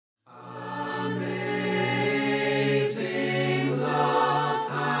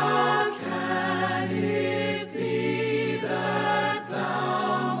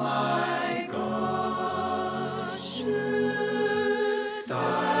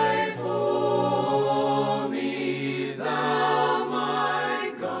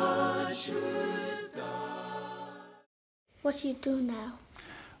What do you do now?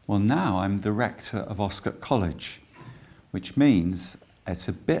 Well, now I'm the rector of Oscott College, which means it's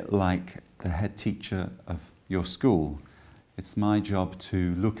a bit like the head teacher of your school. It's my job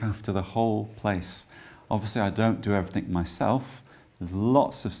to look after the whole place. Obviously, I don't do everything myself. There's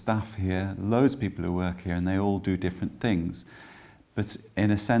lots of staff here, loads of people who work here, and they all do different things. But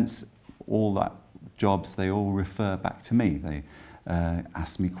in a sense, all that jobs, they all refer back to me. They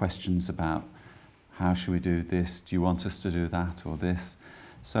ask me questions about how should we do this, do you want us to do that or this?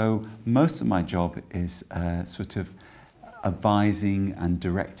 So most of my job is sort of advising and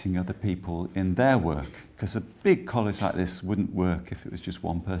directing other people in their work, because a big college like this wouldn't work if it was just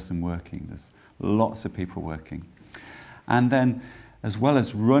one person working. There's lots of people working. And then, as well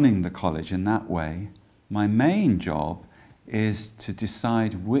as running the college in that way, my main job is to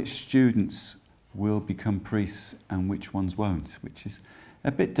decide which students will become priests and which ones won't, which is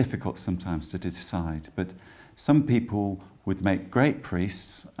a bit difficult sometimes to decide. But some people would make great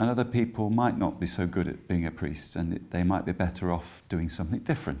priests, and other people might not be so good at being a priest, and they might be better off doing something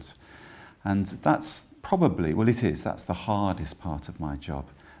different. And that's probably, well, it is, that's the hardest part of my job,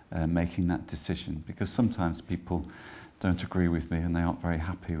 making that decision, because sometimes people don't agree with me and they aren't very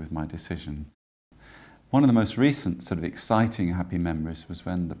happy with my decision. One of the most recent sort of exciting happy memories was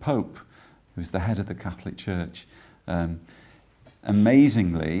when the Pope, who was the head of the Catholic Church,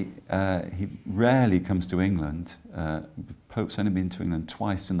 amazingly, he rarely comes to England. Pope's only been to England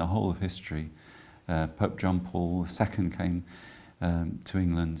twice in the whole of history. Pope John Paul II came to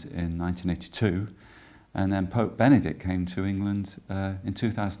England in 1982, and then Pope Benedict came to England in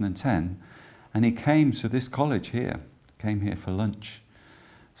 2010, and he came to this college here, came here for lunch.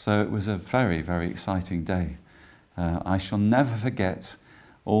 So it was a very, very exciting day. I shall never forget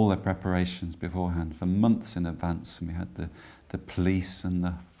all the preparations beforehand, for months in advance, and we had the police and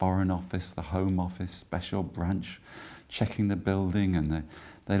the Foreign Office, the Home Office, special branch, checking the building, and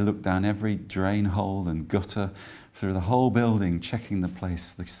they looked down every drain hole and gutter through the whole building, checking the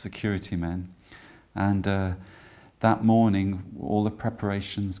place, the security men. And that morning, all the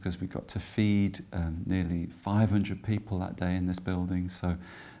preparations, because we got to feed nearly 500 people that day in this building, so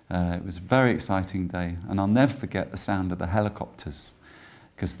it was a very exciting day. And I'll never forget the sound of the helicopters,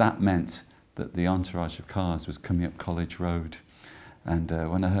 because that meant that the entourage of cars was coming up College Road. And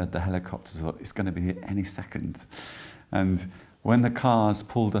when I heard the helicopters, I thought, it's going to be here any second. And when the cars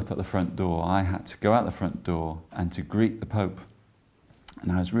pulled up at the front door, I had to go out the front door and to greet the Pope.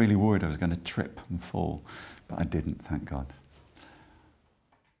 And I was really worried I was going to trip and fall, but I didn't, thank God.